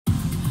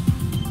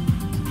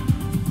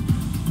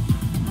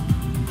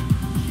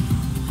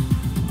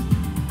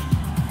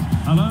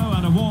Hello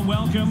and a warm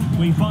welcome.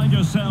 We find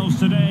ourselves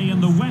today in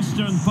the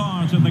western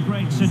part of the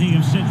great city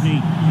of Sydney,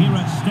 here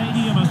at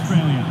Stadium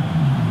Australia.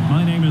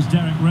 My name is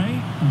Derek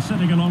Ray, and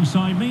sitting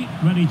alongside me,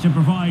 ready to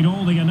provide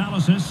all the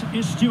analysis,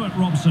 is Stuart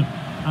Robson.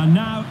 And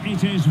now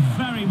it is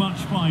very much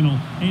final,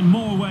 in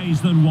more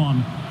ways than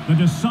one. The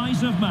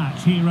decisive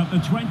match here at the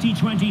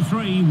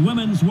 2023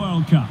 Women's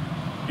World Cup.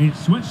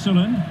 It's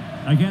Switzerland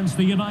against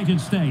the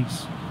United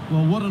States.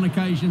 Well, what an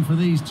occasion for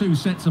these two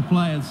sets of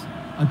players.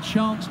 A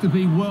chance to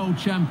be world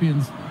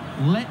champions.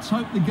 Let's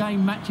hope the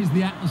game matches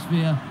the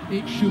atmosphere.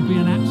 It should be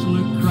an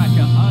absolute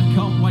cracker. I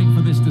can't wait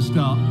for this to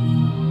start.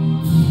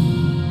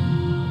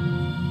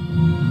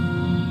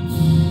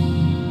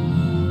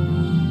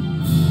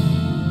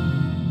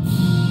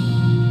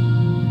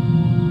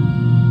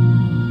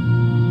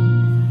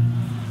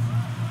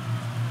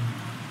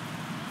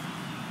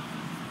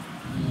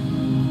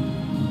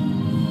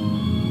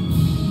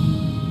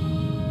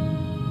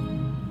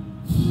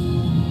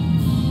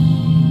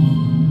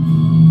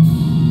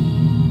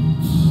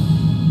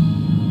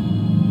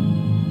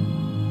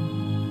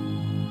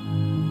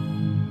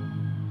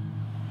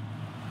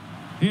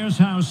 Here's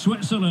how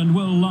Switzerland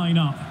will line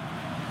up.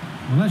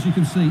 Well, as you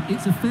can see,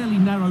 it's a fairly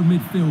narrow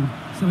midfield,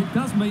 so it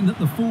does mean that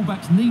the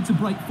fullbacks need to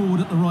break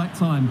forward at the right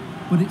time.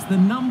 But it's the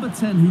number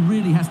 10 who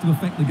really has to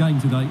affect the game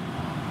today.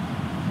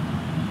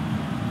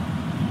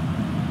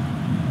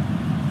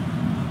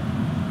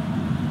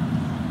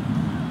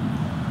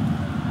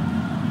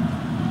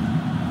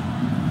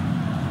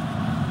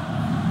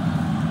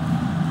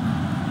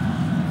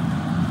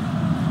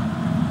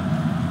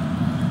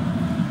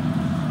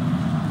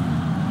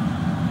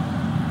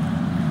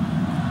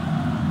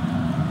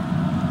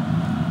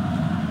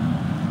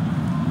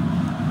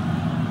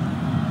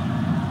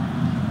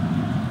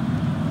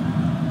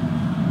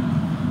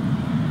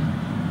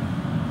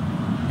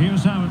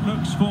 Here's how it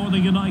looks for the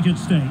United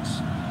States.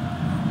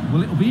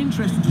 Well, it'll be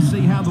interesting to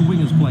see how the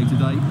wingers play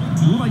today.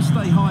 Will they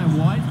stay high and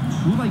wide?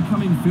 Will they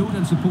come in field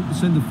and support the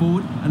centre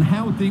forward? And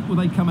how deep will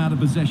they come out of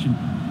possession?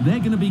 They're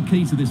going to be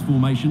key to this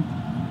formation.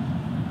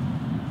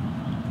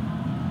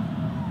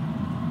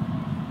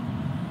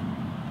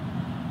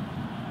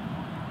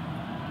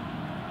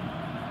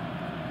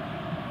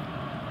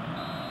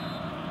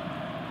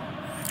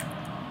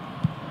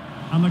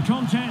 And the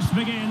contest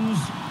begins.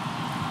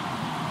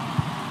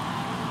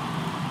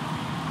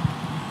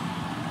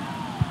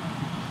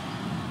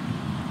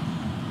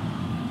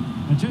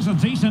 It is a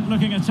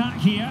decent-looking attack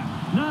here.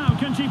 Now,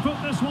 can she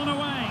put this one away?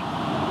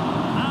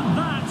 And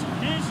that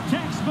is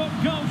textbook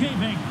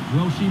goalkeeping.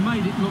 Well, she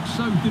made it look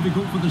so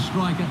difficult for the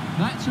striker.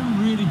 That's a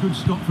really good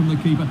stop from the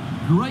keeper.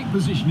 Great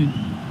positioning.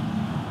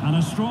 And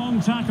a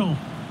strong tackle.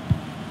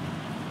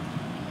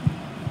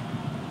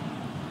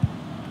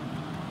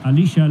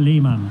 Alicia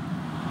Lehmann.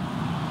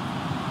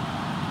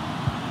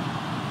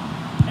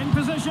 In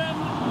position.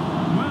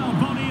 Well,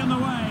 body in the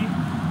way.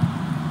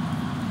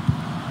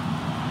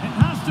 It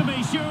has to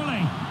be, surely.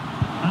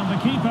 And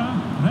the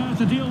keeper there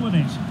to deal with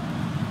it.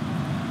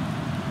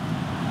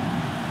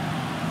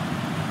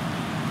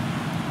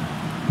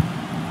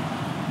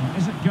 Well,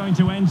 is it going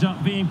to end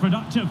up being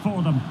productive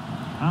for them?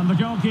 And the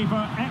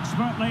goalkeeper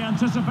expertly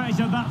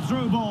anticipated that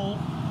through ball.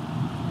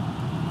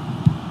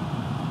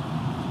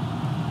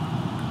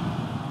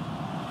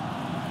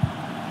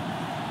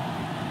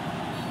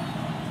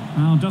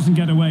 Well, doesn't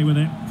get away with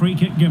it. Free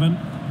kick given.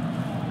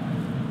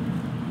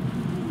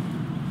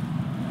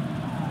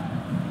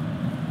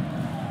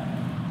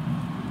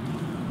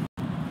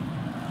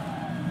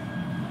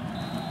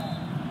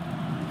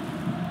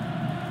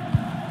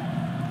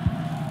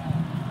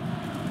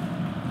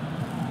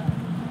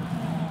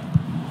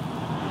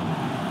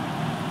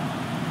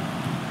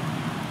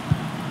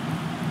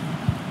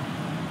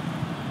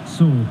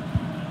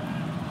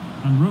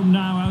 And room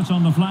now out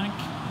on the flank.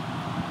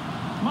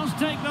 Must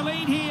take the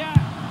lead here.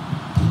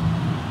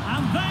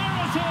 And there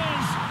it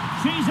is.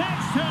 She's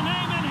etched her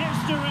name in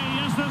history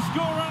as the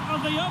scorer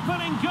of the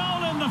opening goal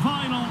in the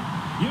final.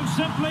 You've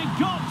simply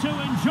got to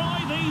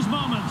enjoy these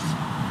moments.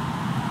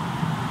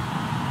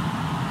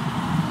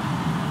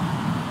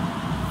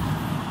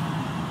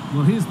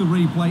 Well, here's the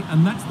replay,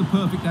 and that's the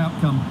perfect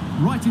outcome.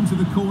 Right into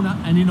the corner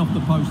and in off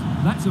the post.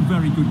 That's a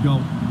very good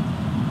goal.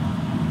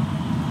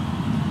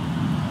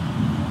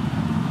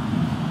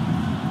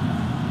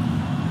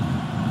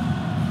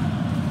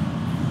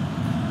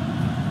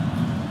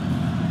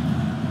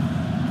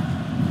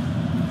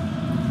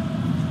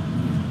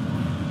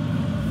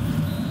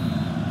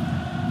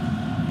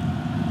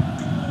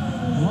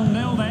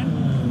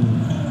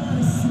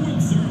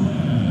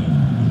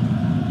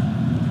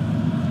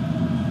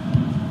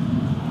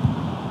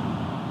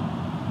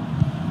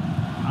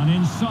 An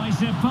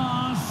incisive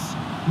pass.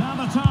 Now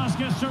the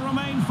task is to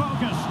remain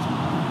focused.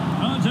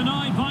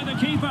 Denied by the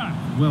keeper.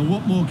 Well,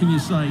 what more can you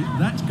say?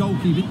 That's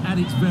goalkeeping at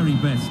its very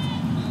best.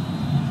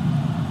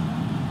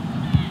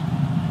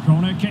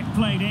 Corner kick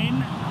played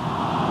in.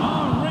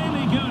 Oh,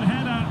 really good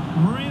header.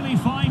 Really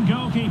fine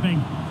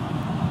goalkeeping.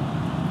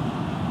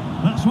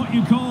 That's what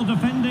you call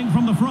defending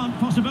from the front.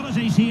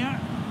 Possibilities here.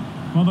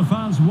 Well, the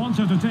fans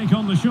wanted to take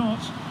on the shot.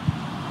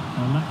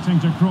 Electing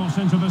to cross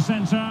into the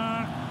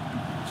centre.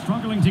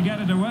 Struggling to get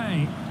it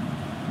away.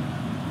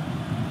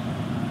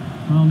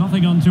 Well,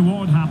 nothing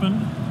untoward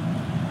happened.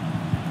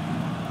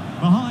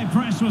 The high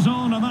press was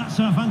on, and that's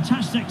a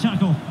fantastic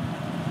tackle.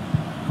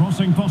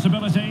 Crossing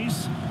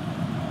possibilities.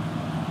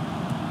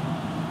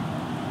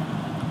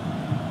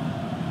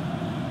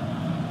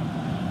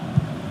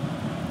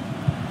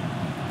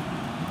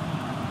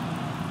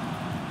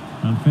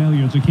 And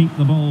failure to keep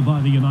the ball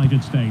by the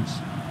United States.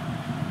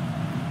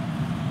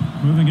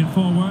 Moving it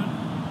forward.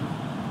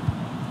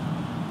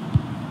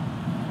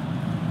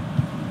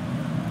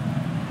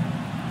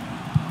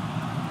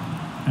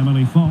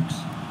 Emily Fox.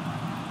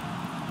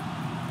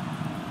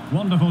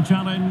 Wonderful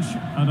challenge,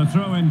 and a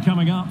throw-in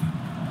coming up.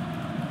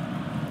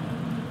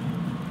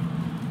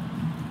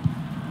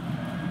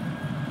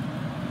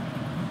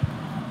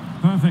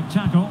 Perfect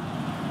tackle.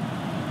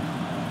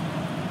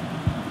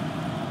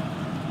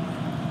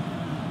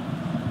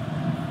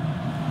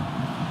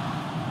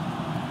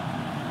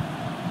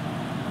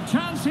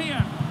 Chance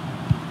here.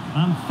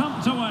 And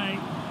thumped away.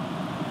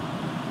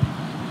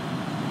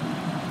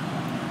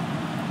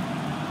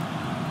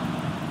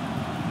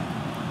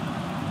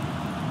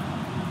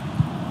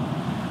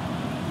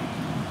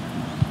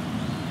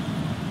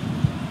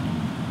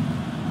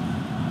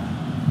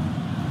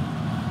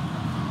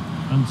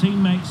 And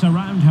teammates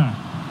around her.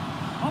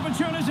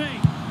 Opportunity.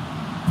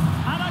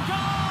 And a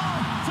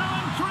goal to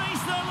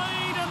increase the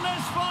lead in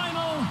this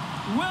final.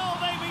 Will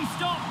they be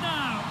stopped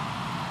now?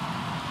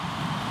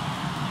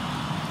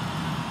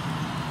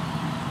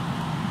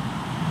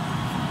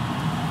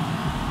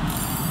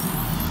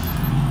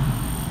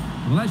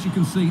 Well, as you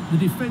can see, the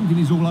defending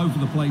is all over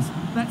the place.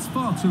 That's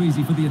far too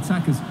easy for the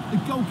attackers. The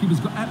goalkeeper's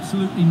got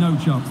absolutely no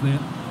chance there.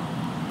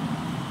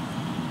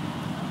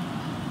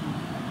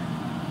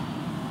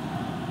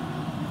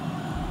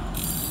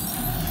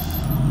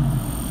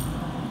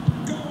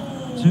 Goal!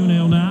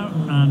 2-0 now,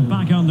 and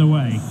back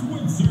underway.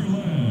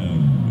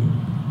 Switzerland.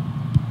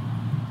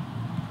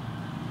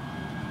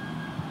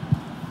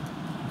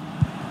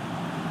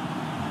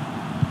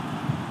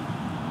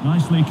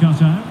 Nicely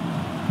cut out.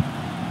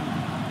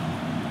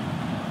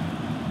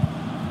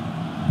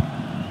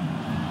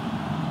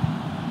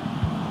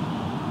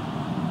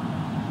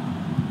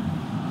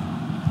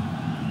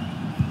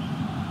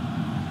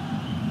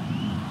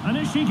 And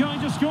is she going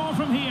to score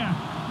from here?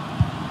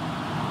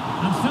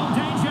 And still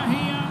danger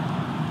here.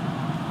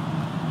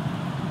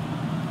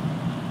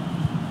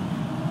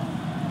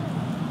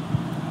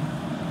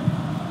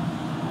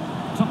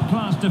 Top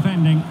class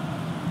defending.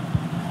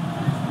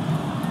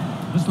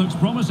 This looks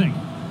promising.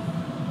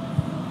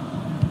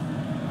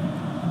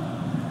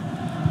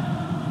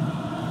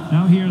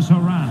 Now here's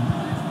Horan.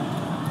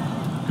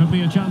 Could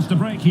be a chance to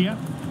break here.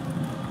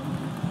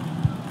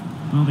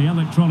 Well, the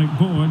electronic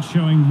board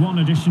showing 1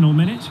 additional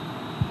minute.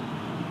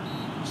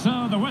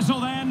 So the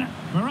whistle then,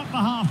 we're up the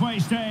halfway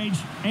stage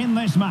in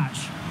this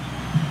match.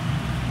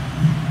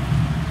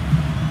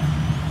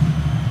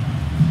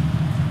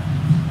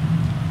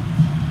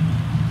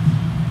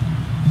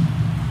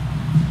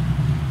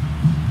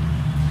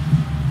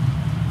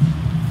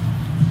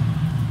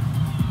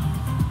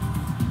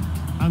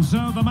 And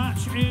so the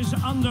match is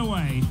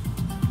underway.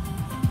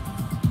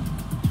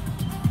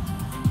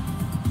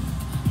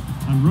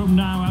 And room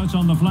now out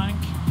on the flank.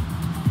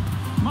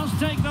 Must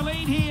take the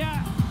lead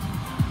here.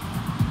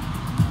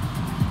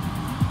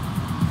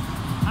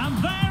 And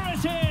there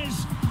it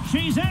is!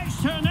 She's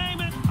etched her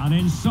name in. An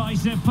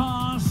incisive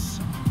pass.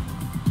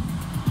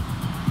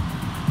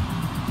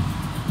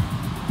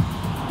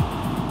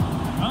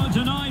 Oh,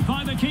 denied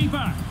by the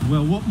keeper.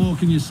 Well, what more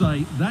can you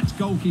say? That's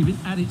goalkeeping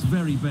at its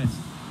very best.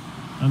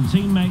 And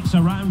teammates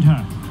around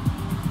her.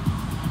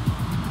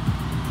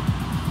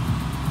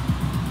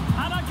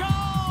 And a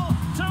goal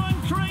to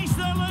increase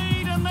the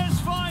lead in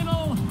this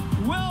final.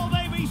 Will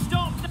they be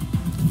stopped?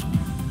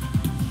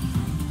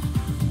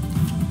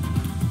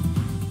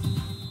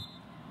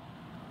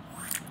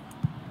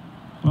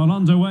 Well,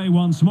 underway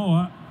once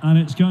more, and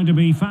it's going to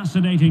be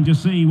fascinating to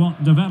see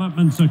what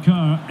developments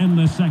occur in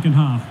this second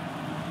half.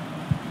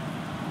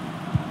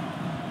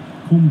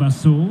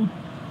 Kumbasul.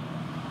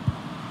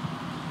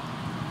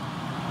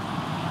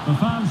 The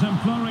fans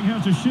imploring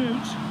her to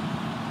shoot.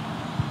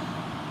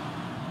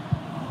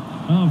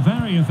 Oh,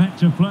 very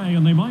effective play,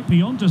 and they might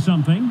be onto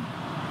something.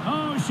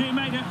 Oh, she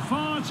made it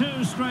far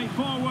too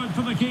straightforward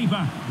for the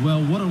keeper.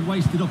 Well, what a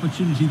wasted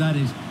opportunity that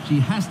is. She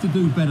has to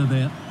do better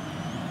there.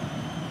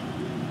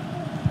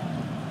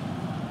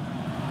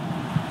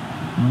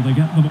 Well, they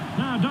get the ball.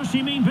 Now, does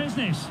she mean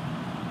business?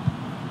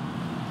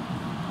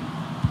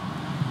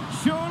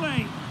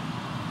 Surely.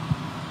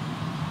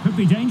 Could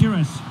be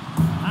dangerous.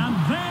 And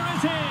there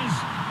it is.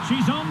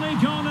 She's only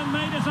gone and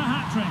made it a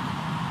hat-trick.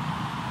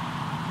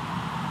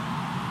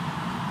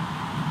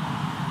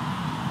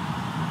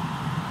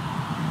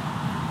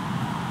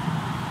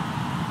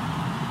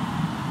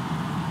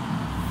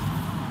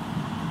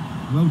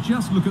 Well,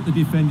 just look at the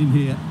defending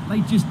here.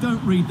 They just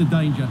don't read the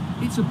danger.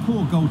 It's a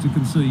poor goal to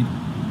concede.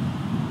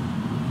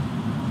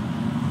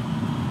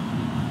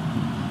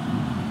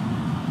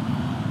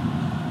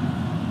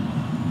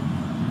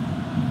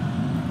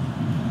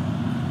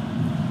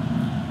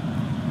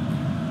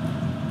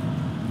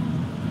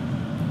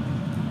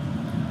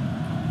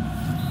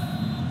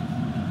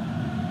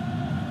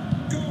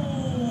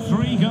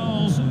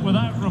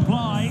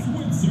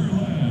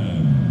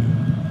 away.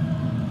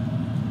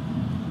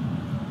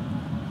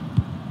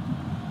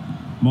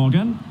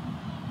 Morgan.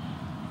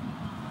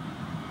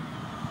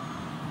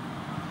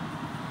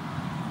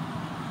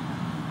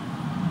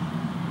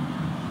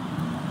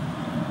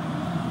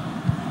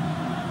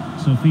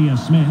 Sophia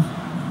Smith.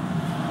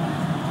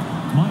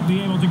 Might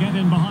be able to get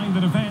in behind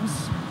the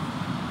defence.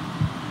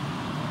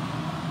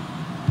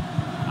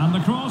 And the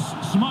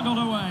cross smuggled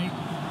away.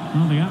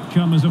 Well, the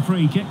outcome is a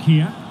free kick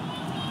here.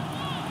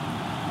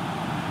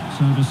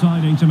 So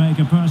deciding to make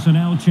a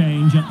personnel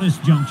change at this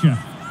juncture.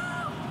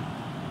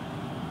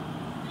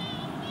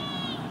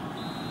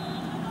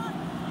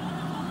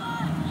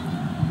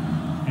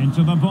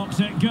 Into the box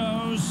it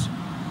goes.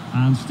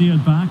 And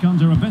steered back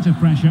under a bit of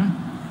pressure.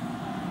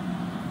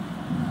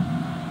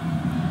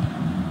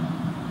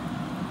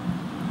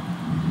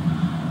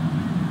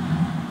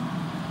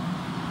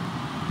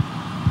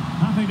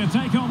 Happy to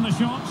take on the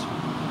shot.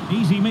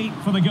 Easy meat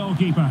for the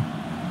goalkeeper.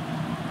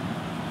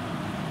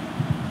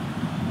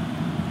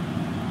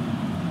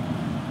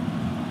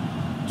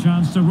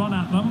 Chance to run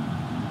at them.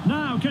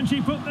 Now, can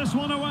she put this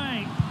one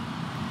away?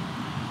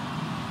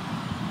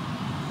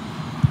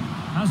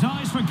 Has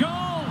eyes for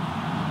goal.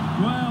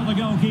 Well, the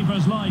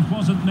goalkeeper's life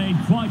wasn't made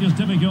quite as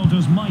difficult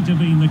as might have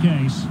been the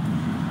case.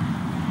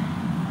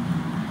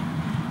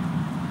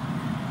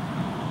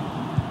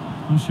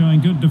 Well,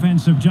 showing good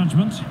defensive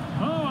judgment.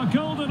 Oh, a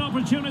golden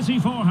opportunity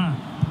for her.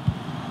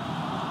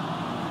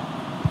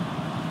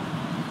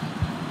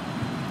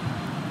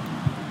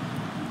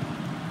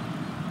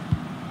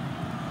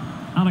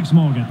 Alex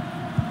Morgan.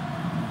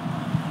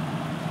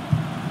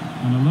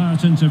 An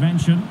alert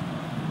intervention.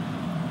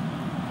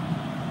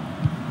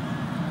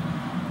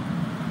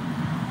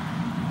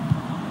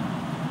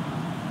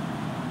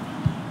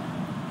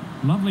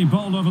 Lovely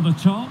ball over the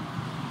top.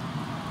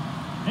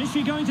 Is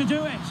she going to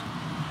do it?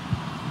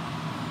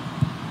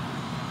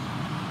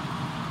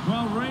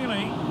 Well,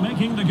 really,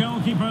 making the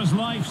goalkeeper's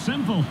life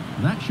simple.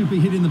 That should be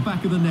hitting the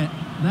back of the net.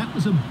 That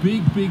was a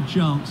big, big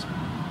chance.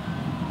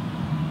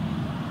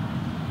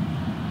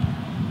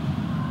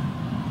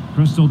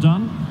 Crystal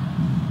Dunn.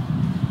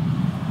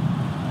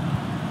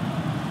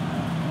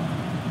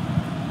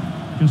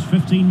 Just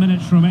 15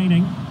 minutes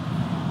remaining.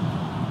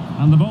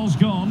 And the ball's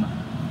gone.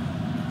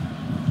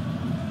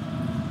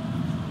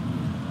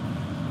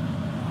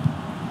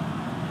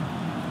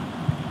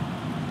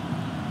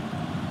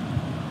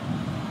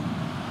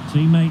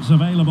 Teammates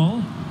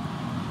available.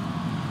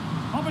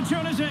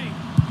 Opportunity.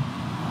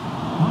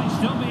 Might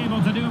still be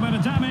able to do a bit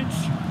of damage.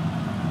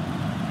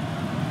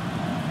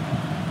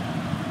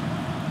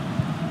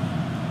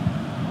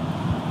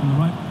 And the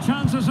right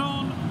chances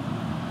on.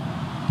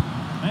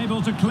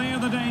 Able to clear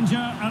the danger,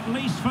 at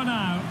least for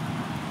now.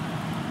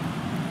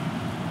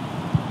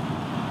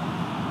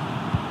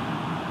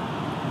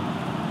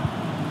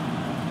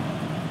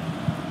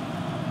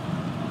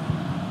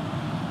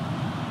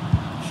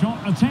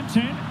 Shot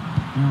attempted.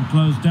 Well,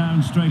 closed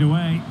down straight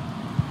away.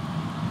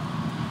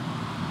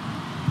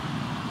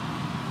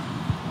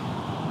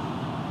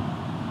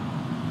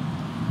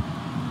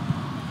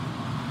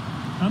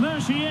 And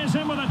there she is,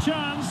 in with a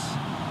chance.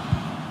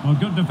 Well,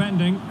 good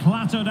defending,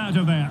 clattered out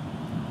of there.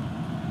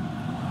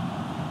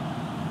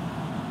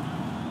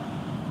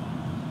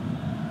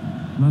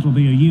 That'll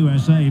be a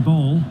USA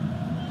ball.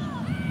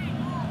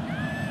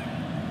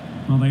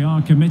 Well, they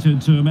are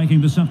committed to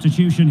making the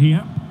substitution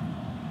here.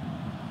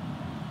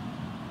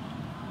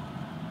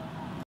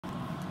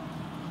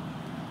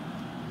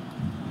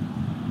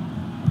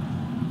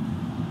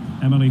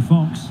 Emily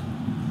Fox.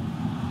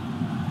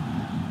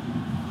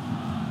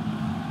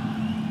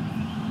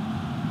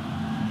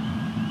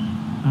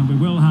 And we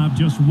will have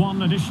just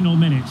one additional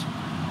minute.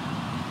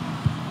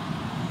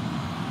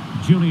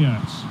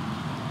 Juliet.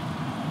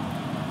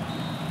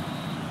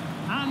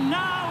 And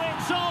now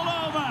it's all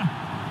over.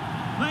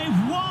 They've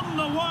won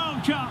the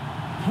World Cup.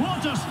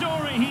 What a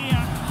story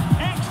here.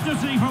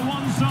 Ecstasy for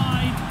one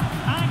side,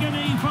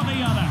 agony for the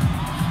other.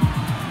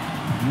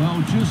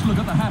 Well, just look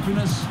at the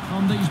happiness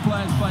on these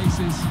players'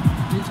 faces.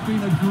 It's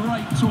been a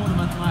great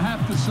tournament, and I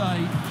have to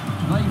say,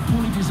 they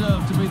fully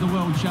deserve to be the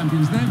world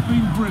champions. They've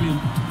been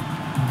brilliant.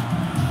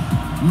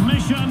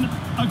 Mission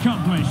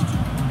accomplished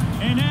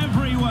in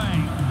every way.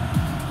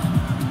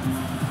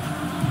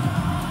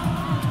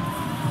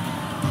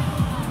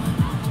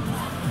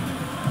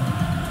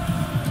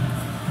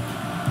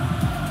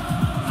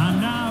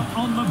 And now,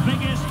 on the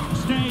biggest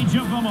stage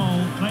of them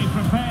all, they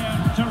prepare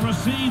to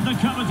receive the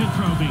coveted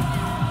trophy.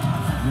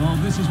 Well,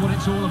 this is what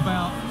it's all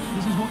about.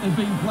 This is what they've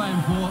been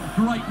playing for.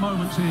 Great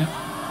moments here.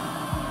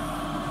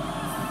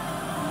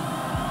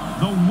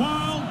 The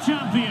world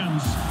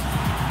champions.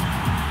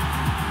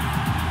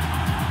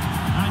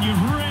 And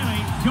you've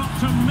really got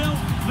to milk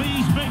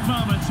these big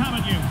moments,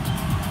 haven't you?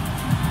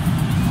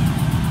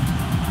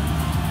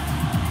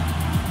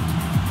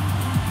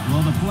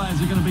 Well, the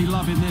players are going to be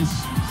loving this.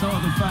 So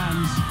are the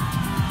fans.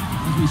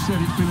 As we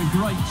said, it's been a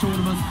great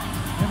tournament.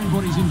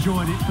 Everybody's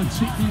enjoyed it,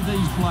 particularly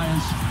these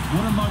players.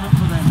 What a moment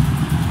for them.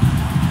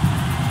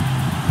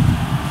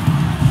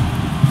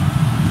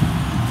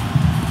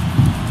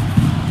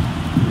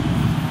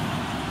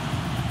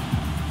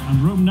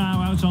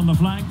 out on the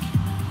flank.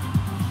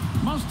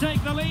 Must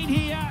take the lead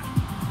here.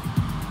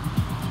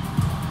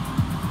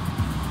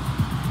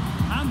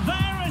 And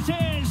there it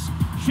is.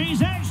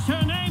 She's etched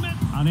her name in.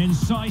 An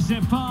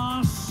incisive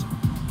pass.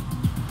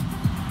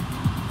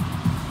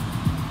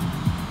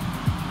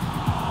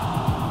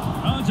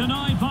 Oh,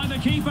 denied by the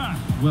keeper.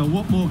 Well,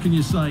 what more can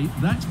you say?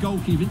 That's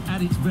goalkeeping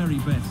at its very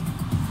best.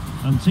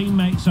 And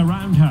teammates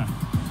around her.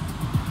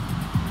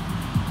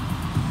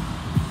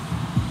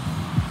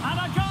 And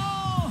a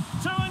goal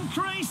to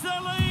increase the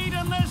lead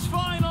in this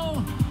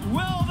final.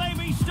 Will they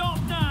be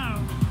stopped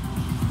now?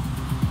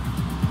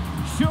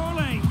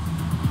 Surely.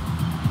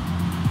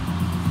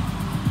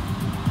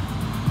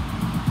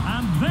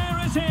 And there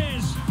it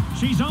is.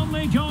 She's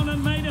only gone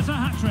and made it a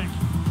hat-trick.